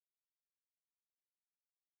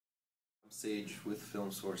Sage with Film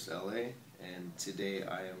Source LA, and today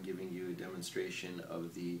I am giving you a demonstration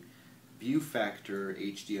of the Viewfactor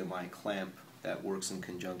HDMI clamp that works in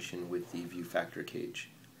conjunction with the Viewfactor cage.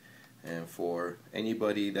 And for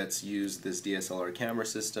anybody that's used this DSLR camera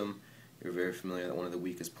system, you're very familiar that one of the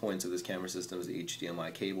weakest points of this camera system is the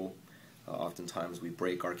HDMI cable. Oftentimes we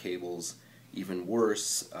break our cables. Even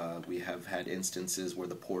worse, we have had instances where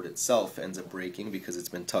the port itself ends up breaking because it's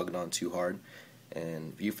been tugged on too hard.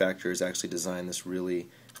 And Viewfactor has actually designed this really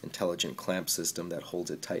intelligent clamp system that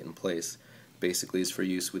holds it tight in place. Basically, it's for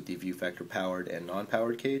use with the Viewfactor powered and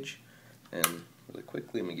non-powered cage. And really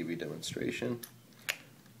quickly, I'm going to give you a demonstration.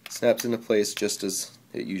 It snaps into place just as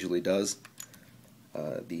it usually does.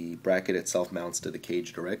 The bracket itself mounts to the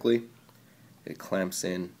cage directly. It clamps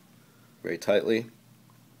in very tightly.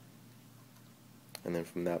 And then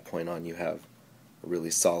from that point on, you have a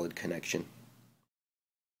really solid connection.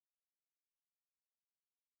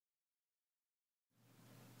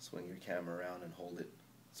 Swing your camera around and hold it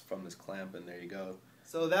from this clamp, and there you go.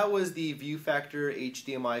 So that was the Viewfactor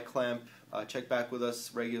HDMI clamp. Check back with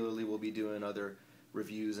us regularly. We'll be doing other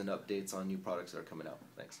reviews and updates on new products that are coming out.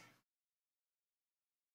 Thanks.